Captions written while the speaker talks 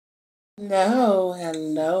Hello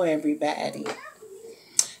everybody.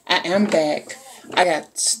 I am back. I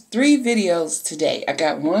got three videos today. I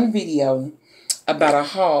got one video about a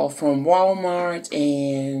haul from Walmart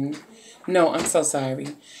and no, I'm so sorry.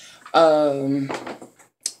 Um,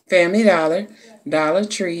 Family Dollar, Dollar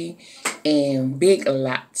Tree, and Big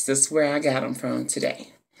Lots. That's where I got them from today.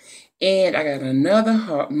 And I got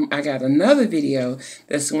another video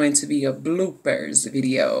that's going to be a bloopers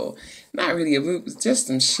video. Not really a bloopers, just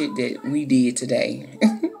some shit that we did today.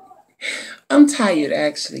 I'm tired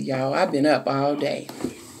actually, y'all. I've been up all day.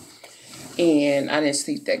 And I didn't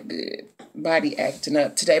sleep that good. Body acting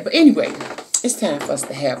up today. But anyway, it's time for us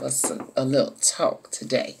to have a little talk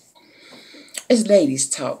today. It's ladies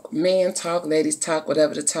talk. Man talk, ladies talk,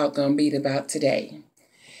 whatever the talk gonna be about today.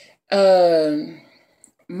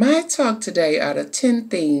 My talk today are the 10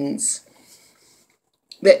 things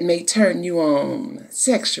that may turn you on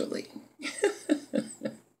sexually.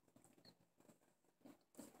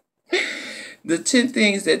 The 10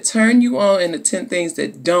 things that turn you on and the 10 things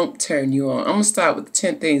that don't turn you on. I'm going to start with the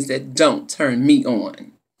 10 things that don't turn me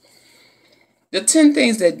on. The 10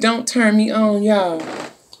 things that don't turn me on, y'all,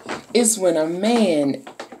 is when a man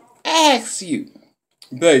asks you,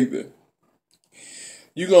 baby,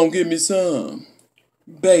 you gonna give me some?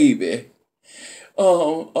 Baby.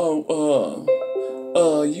 You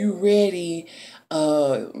ready?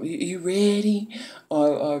 You ready?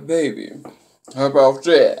 Or baby, how about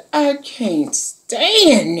that? I can't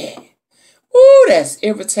stand that. Ooh, that's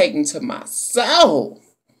irritating to my soul.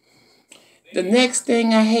 The next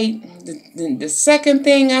thing I hate, the second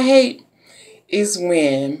thing I hate is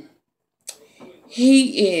when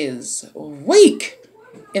he is weak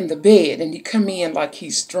in the bed and he come in like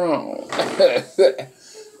he's strong.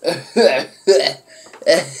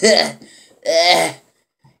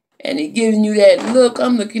 And he giving you that look.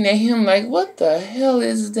 I'm looking at him like, what the hell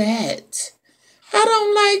is that? I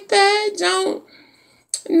don't like that. Don't.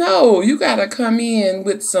 No, you got to come in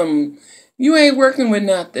with some. You ain't working with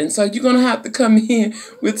nothing. So you're going to have to come in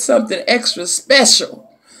with something extra special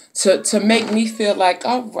to make me feel like,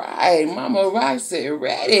 all right, Mama Rice is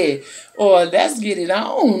ready. Or let's get it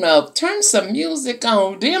on up. Turn some music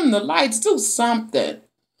on. Dim the lights. Do something.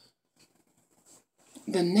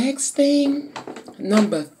 The next thing,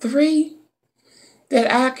 number 3,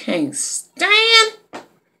 that I can't stand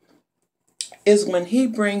is when he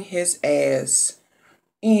bring his ass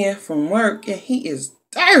in from work and he is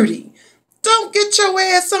dirty. Don't get your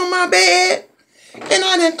ass on my bed. And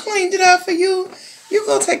I done cleaned it up for you. You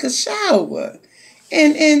go take a shower.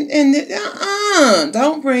 And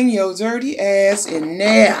don't bring your dirty ass in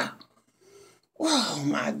there. Oh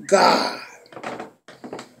my God.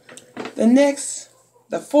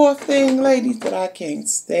 The fourth thing, ladies, that I can't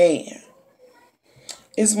stand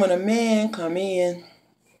is when a man come in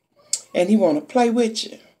and he want to play with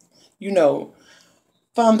you. You know,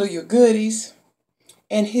 fondle your goodies,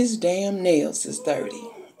 and his damn nails is dirty.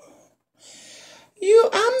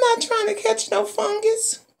 I'm not trying to catch no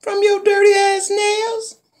fungus from your dirty ass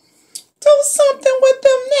nails. Do something with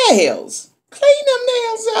them nails. Clean them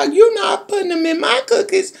nails out. You're not putting them in my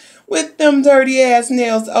cookies with them dirty ass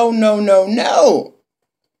nails. Oh, no, no, no.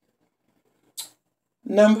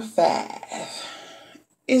 Number 5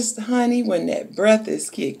 is, honey, when that breath is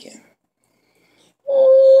kicking.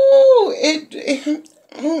 Ooh,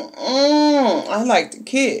 I like to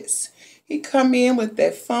kiss. He come in with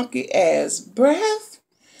that funky ass breath.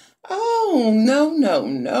 Oh, no, no,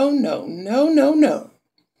 no, no, no, no, no.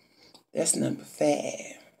 That's number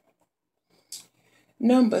 5.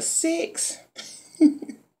 Number 6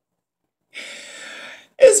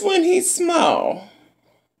 is when he's small.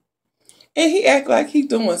 And he act like he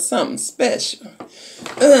doing something special.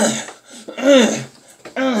 He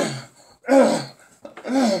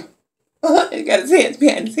got his hands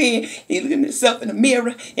behind his head. He looking at himself in the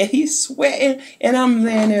mirror and he's sweating. And I'm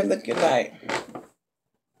laying there looking like,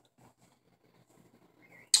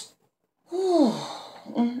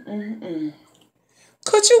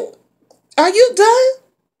 are you done?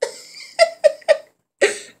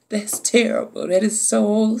 That's terrible. That is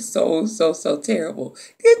so, so, so, so terrible.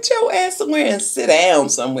 Get your ass somewhere and sit down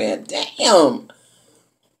somewhere. Damn.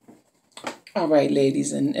 All right,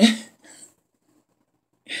 ladies, and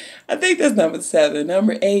I think that's number 7.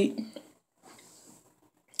 Number 8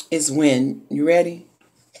 is when, you ready?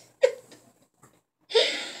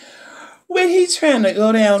 When he's trying to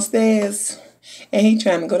go downstairs, and he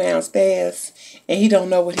don't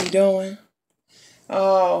know what he doing.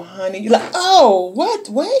 Oh, honey, you're like, oh, what?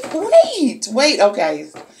 Wait.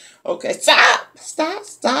 Okay. Stop.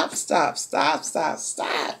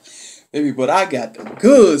 Baby, but I got the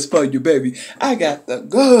goods for you, baby. I got the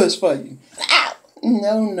goods for you. Ow!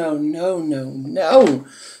 No, no, no, no, no.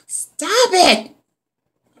 Stop it.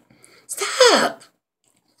 Stop.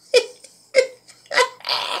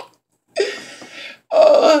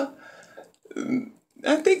 Oh,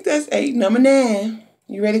 I think that's 8. Number 9.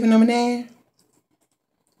 You ready for number 9?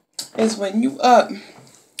 It's when you up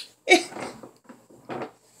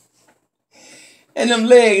and them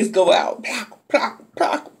legs go out. Plock, plock,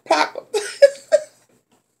 plock, plock.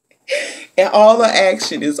 And all the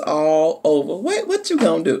action is all over. What you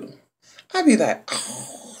gonna do? I'd be like,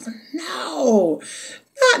 oh no,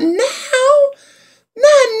 not now,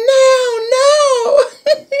 not now, no.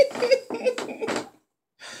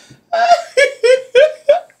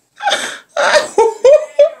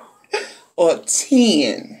 Or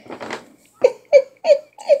 10.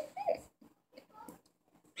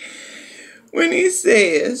 When he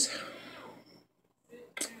says,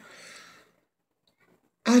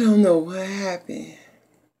 I don't know what happened.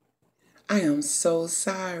 I am so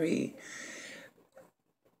sorry.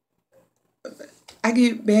 I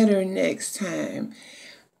get better next time.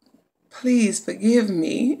 Please forgive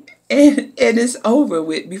me. And it's over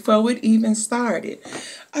with before it even started.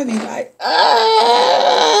 I'd be like,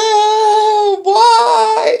 oh, boy.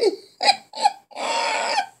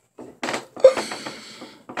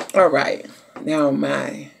 All right. Now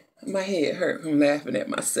my head hurt from laughing at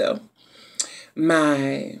myself.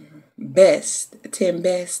 My 10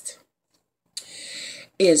 best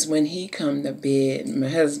is when he come to bed, my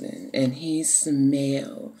husband, and he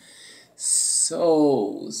smell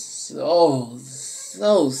so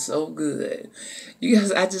good. You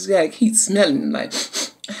guys, I just gotta keep smelling like,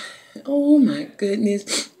 oh my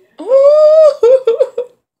goodness.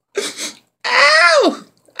 Oh, ow,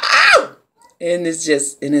 ow. And it's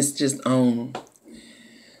just on.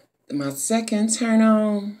 My second turn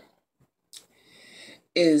on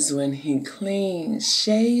is when he clean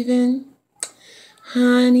shaven,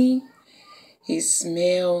 honey. He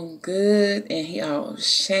smell good and he all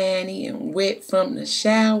shiny and wet from the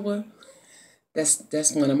shower.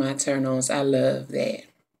 That's one of my turn-ons. I love that.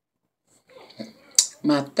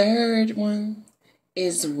 My third one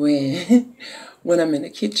is when I'm in the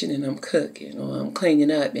kitchen and I'm cooking or I'm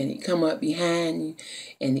cleaning up and he come up behind you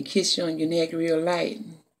and he kiss you on your neck real light.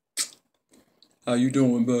 How you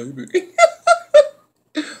doing, baby?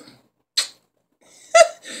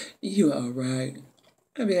 You all right?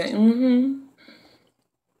 I'll be like,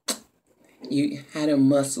 how them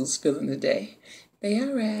muscles feeling today? They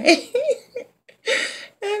all right?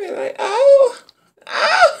 I'll be like, oh.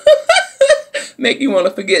 Make you want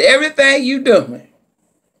to forget everything you doing.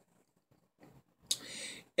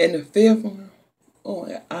 And the fifth one, oh,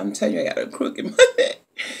 I'm telling you, I got a crook in my neck.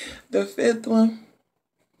 The fifth one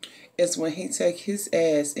is when he take his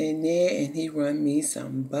ass in there and he run me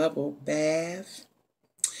some bubble bath.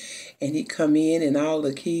 And he come in and all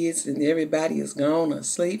the kids and everybody is gone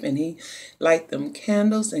asleep and he light them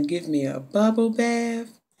candles and give me a bubble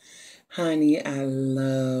bath. Honey, I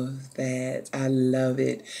love that. I love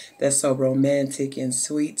it. That's so romantic and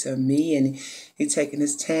sweet to me. And he taking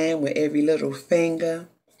his time with every little finger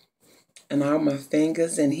and all my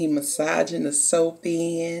fingers and he massaging the soap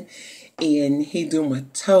in and he doing my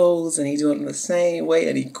toes and he doing them the same way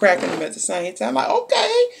and he cracking them at the same time. I'm like,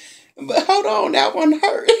 okay, but hold on, that one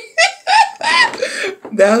hurt.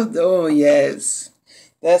 Oh yes,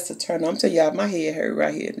 that's the turn. I'm telling y'all, my head hurt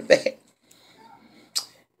right here in the back.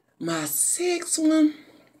 My sixth one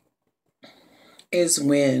is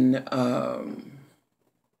when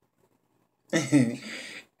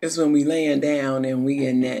is when we laying down and we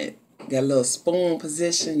in that little spoon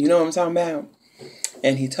position. You know what I'm talking about?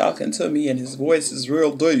 And he talking to me and his voice is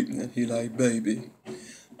real deep. And he like, baby.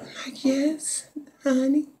 I'm like, yes,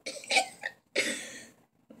 honey.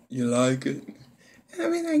 You like it? And I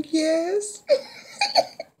be like, yes.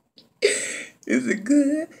 Is it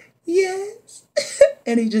good? Yes.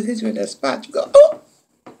 And he just hits you in that spot. You go, oh.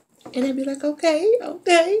 And I'd be like, okay. All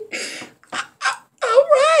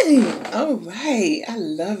right. I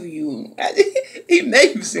love you. He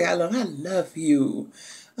made me say, I love you.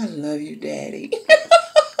 I love you, Daddy.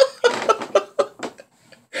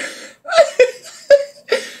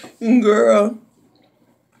 Girl,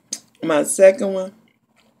 my second one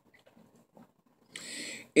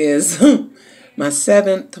is my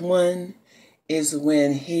seventh one is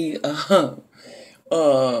when he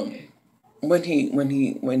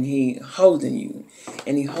when he holding you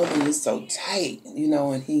and he holding you so tight, you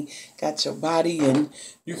know, and he got your body and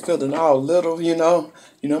you feeling all little, you know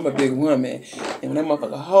I'm a big woman, and when that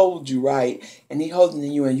motherfucker hold you right and he holding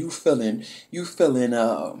you and you feeling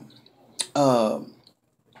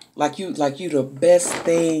Like you the best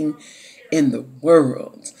thing in the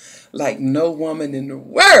world. Like no woman in the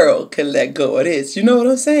world can let go of this. You know what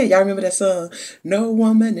I'm saying? Y'all remember that song? No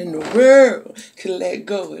woman in the world can let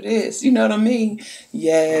go of this. You know what I mean?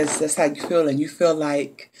 Yes, that's how you feel. And you feel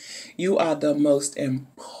like you are the most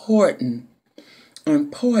important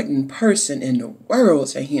person in the world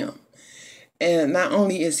to him. And not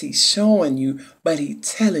only is he showing you, but he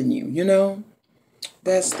telling you, you know?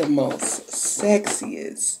 That's the most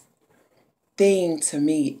sexiest thing to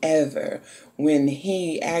me ever, when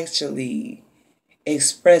he actually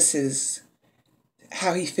expresses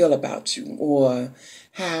how he feel about you, or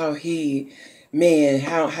how he, man,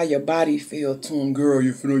 how your body feel to him. Girl,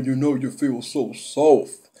 you feel so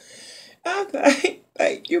soft. I'm like,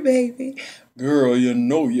 thank you, baby. Girl,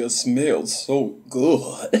 you smell so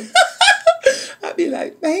good. I'd be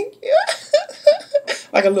like, thank you.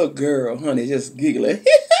 Like a little girl, honey, just giggling.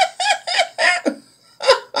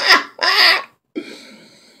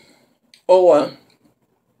 Or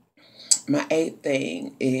my eighth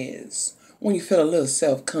thing is when you feel a little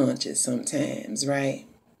self-conscious sometimes, right?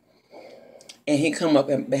 And he come up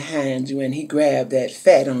behind you and he grab that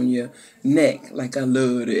fat on your neck. Like, I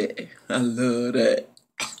love that. I love that.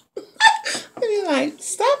 And you're like,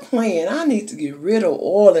 stop playing. I need to get rid of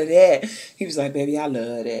all of that. He was like, baby, I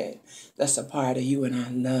love that. That's a part of you and I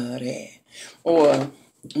love that. Or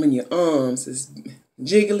when your arms is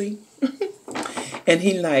jiggly. And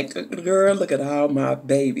he like, girl, look at all my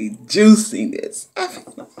baby juiciness.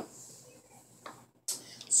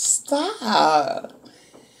 Stop.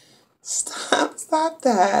 Stop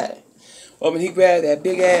that. Or when he grabbed that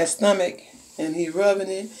big ass stomach and he rubbing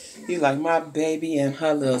it, he like, my baby and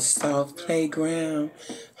her little soft playground.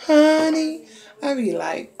 Honey, I be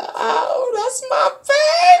like, oh, that's my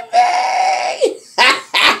baby.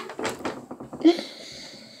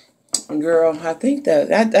 Girl, I think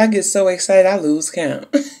that I get so excited I lose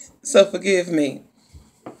count. So forgive me.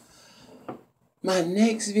 My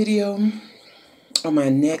next video, or I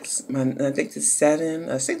think the 7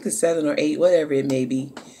 or 8, whatever it may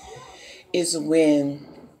be, is when,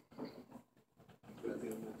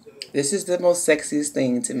 this is the most sexiest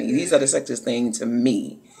thing to me. These are the sexiest thing to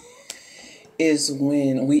me, is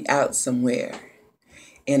when we out somewhere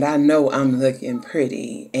and I know I'm looking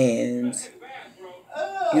pretty, and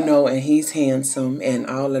and he's handsome, and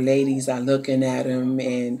all the ladies are looking at him,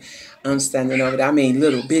 and I'm standing over there. I mean,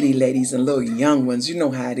 little bitty ladies and little young ones. You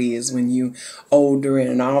know how it is when you older,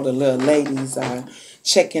 and all the little ladies are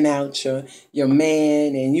checking out your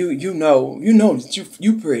man, and you know that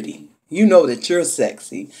you pretty. You know that you're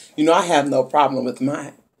sexy. I have no problem with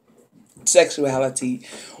my sexuality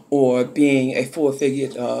or being a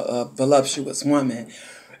full-figured, voluptuous woman,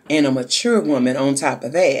 and a mature woman on top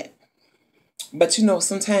of that. But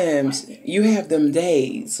sometimes you have them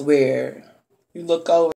days where you look over